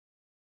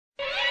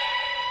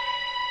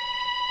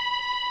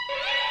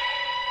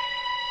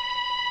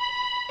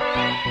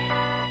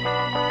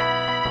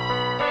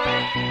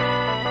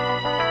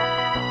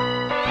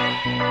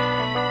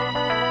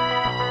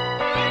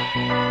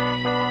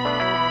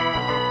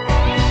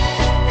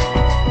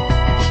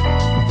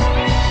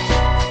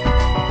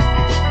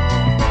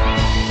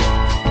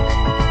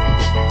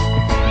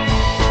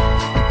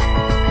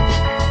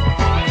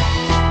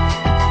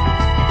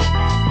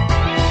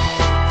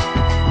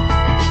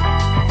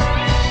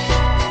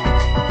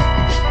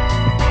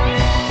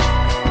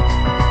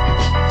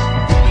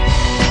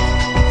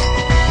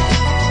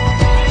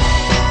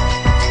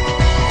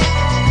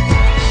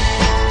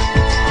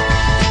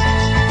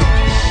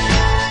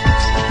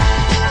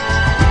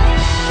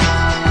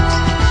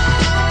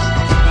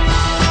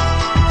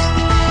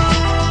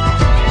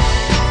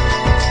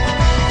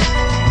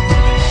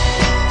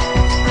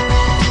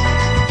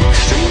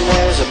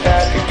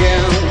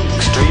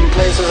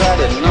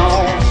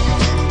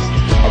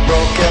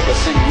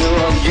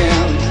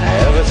again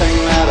everything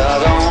that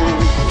I'd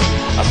owned.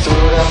 I threw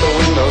it out the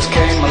windows,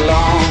 came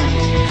along.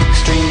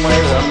 Extreme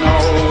waves I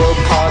know will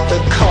part the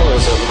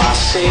colors of my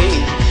sea.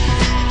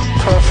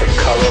 Perfect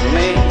color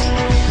me.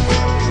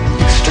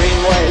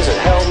 Extreme waves that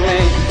held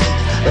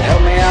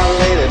me out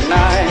late at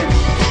night.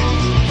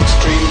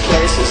 Extreme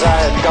places I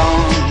had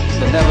gone,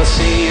 but never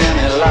seen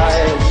any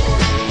light.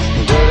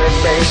 Dirty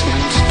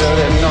basements,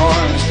 dirty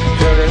noise,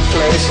 dirty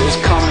places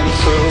coming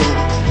through.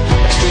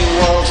 Extreme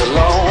worlds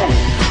alone,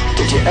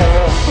 did you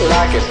ever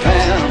like it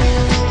then?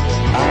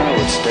 I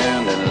would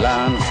stand in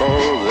line for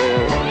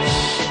this.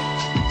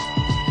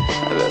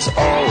 There's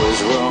always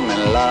room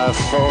in life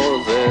for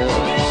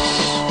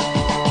this.